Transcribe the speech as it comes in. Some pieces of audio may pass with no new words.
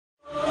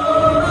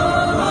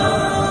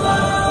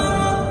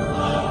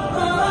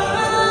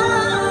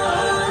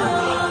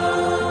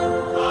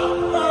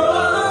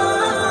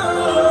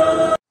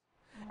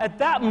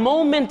that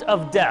moment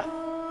of death,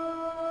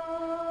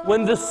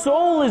 when the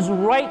soul is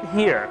right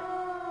here,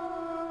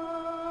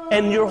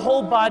 and your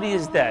whole body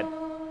is dead,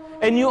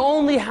 and you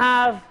only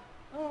have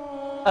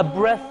a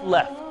breath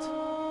left,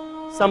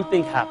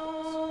 something happens.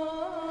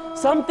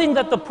 Something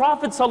that the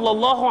Prophet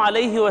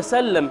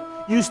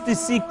ﷺ used to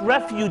seek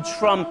refuge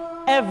from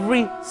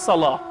every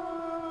salah.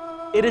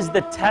 It is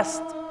the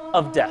test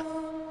of death.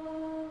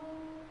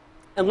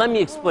 And let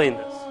me explain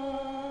this.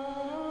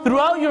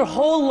 Throughout your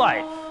whole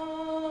life,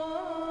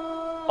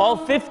 all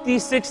 50,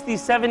 60,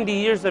 70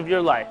 years of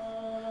your life,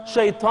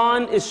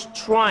 Shaitan is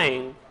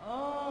trying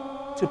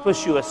to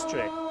push you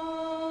astray.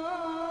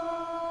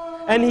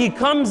 And he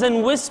comes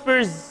and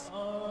whispers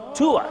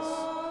to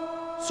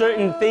us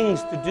certain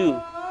things to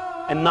do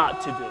and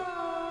not to do.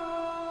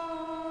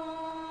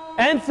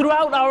 And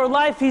throughout our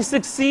life, he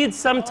succeeds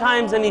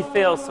sometimes and he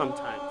fails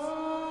sometimes.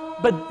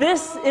 But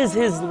this is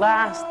his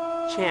last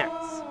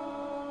chance,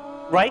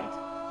 right?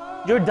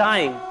 You're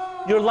dying,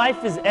 your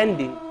life is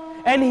ending,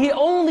 and he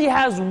only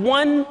has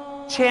one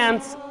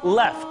chance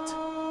left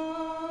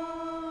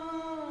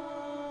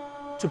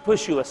to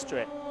push you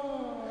astray.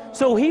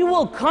 So he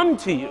will come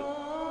to you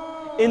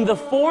in the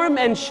form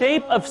and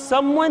shape of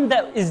someone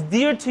that is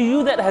dear to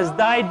you that has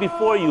died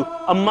before you,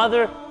 a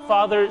mother,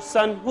 father,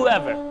 son,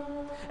 whoever.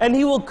 And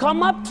he will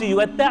come up to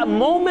you at that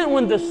moment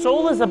when the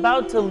soul is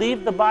about to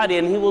leave the body,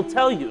 and he will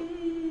tell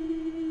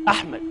you,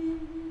 Ahmed,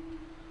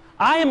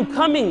 I am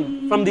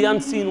coming from the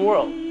unseen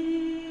world.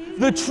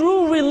 The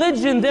true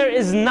religion there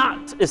is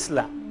not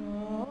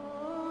Islam.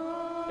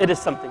 It is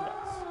something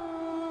else.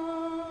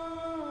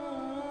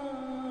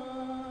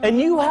 And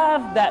you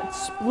have that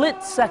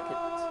split second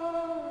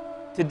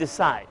to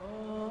decide.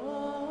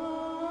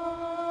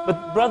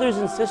 But brothers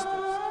and sisters,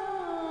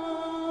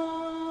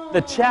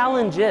 the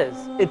challenge is,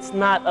 it's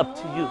not up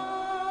to you.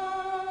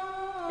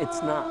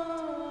 It's not.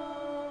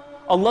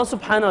 Allah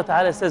subhanahu wa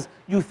ta'ala says,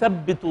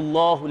 يُثَبِّتُ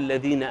اللَّهُ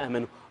الَّذِينَ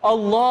آمَنُوا.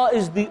 Allah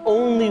is the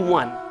only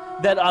one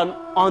that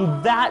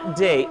on that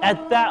day,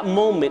 at that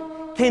moment,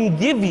 can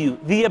give you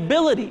the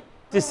ability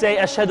to say,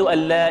 أَشْهَدُ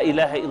أَن لَا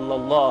إِلَهَ إِلَّا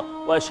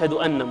اللَّهُ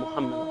وَأَشْهَدُ أَنَّ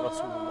مُحَمَّدًا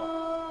رَسُولُ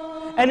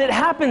اللَّهِ. And it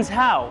happens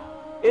how?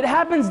 It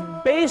happens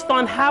based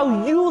on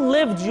how you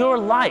lived your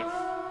life.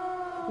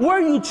 Were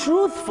you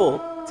truthful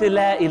to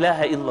La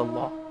ilaha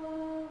illallah?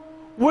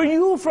 Were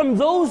you from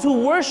those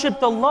who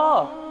worshipped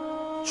Allah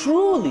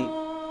truly,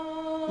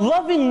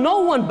 loving no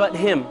one but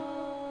Him,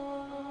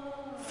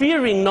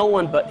 fearing no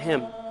one but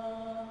Him,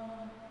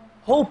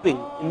 hoping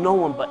in no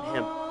one but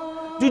Him?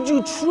 Did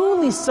you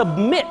truly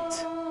submit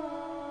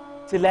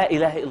to La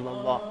ilaha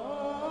illallah?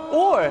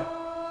 Or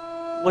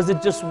was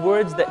it just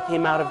words that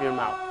came out of your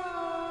mouth?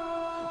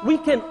 We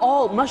can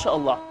all,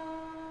 mashallah,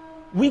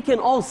 we can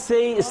all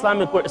say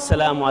Islamic words,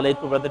 Assalamu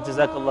alaikum, brother,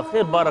 Jazakallah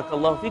khair,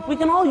 Barakallahu feek. We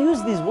can all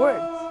use these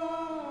words.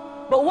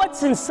 But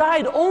what's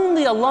inside,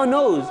 only Allah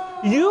knows.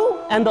 You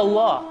and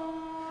Allah.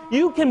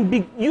 You can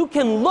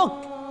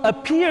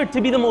appear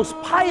to be the most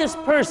pious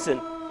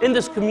person in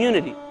this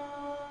community,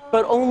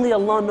 but only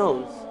Allah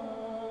knows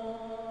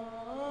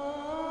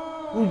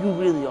who you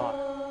really are.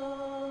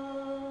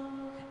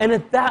 And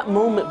at that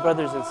moment,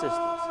 brothers and sisters,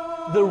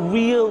 the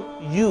real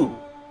you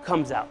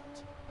comes out.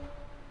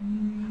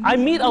 I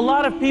meet a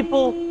lot of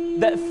people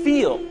that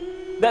feel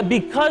that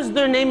because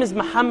their name is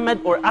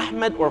Muhammad or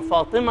Ahmed or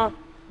Fatima,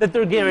 that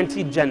they're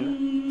guaranteed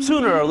Jannah,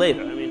 sooner or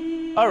later. I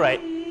mean, all right,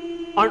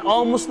 aren't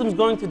all Muslims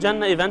going to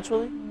Jannah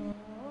eventually?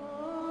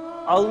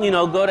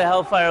 I'll, go to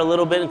hellfire a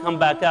little bit and come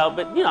back out,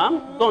 but,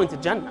 I'm going to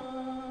Jannah.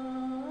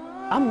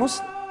 I'm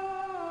Muslim.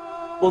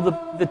 Well,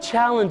 the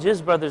challenge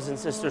is, brothers and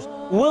sisters,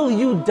 will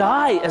you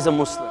die as a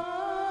Muslim?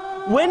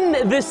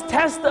 When this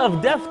test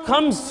of death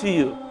comes to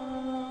you,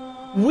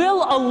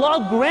 will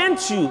Allah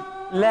grant you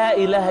La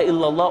ilaha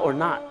illallah or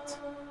not?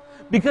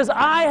 Because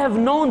I have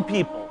known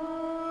people,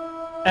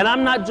 and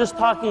I'm not just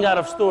talking out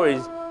of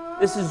stories,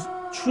 this is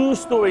true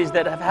stories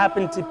that have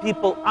happened to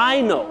people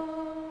I know,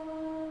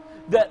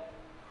 that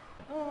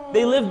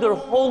they lived their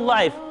whole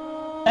life,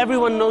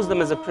 everyone knows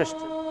them as a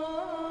Christian.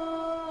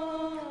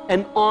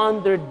 And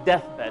on their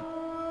deathbed,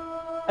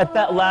 at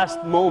that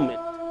last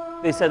moment,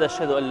 they said,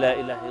 Ashhadu an la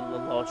ilaha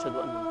illallah,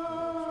 Ashhadu anna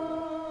Muhammadan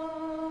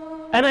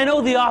Rasulullah. And I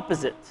know the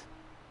opposite.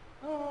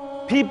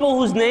 People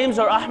whose names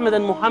are Ahmed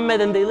and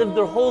Muhammad, and they live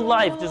their whole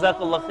life,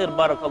 Jazakallah khair,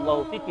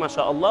 Barakallahu feek,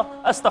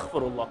 MashaAllah,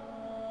 Astaghfirullah.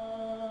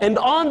 And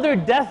on their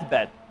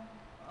deathbed,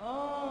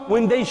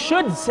 when they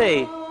should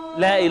say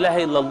La ilaha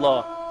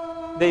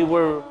illallah, they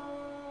were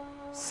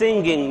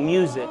singing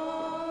music,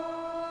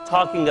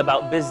 talking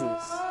about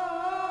business.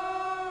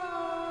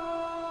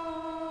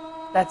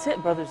 That's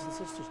it, brothers and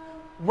sisters.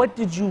 What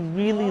did you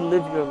really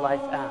live your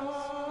life as?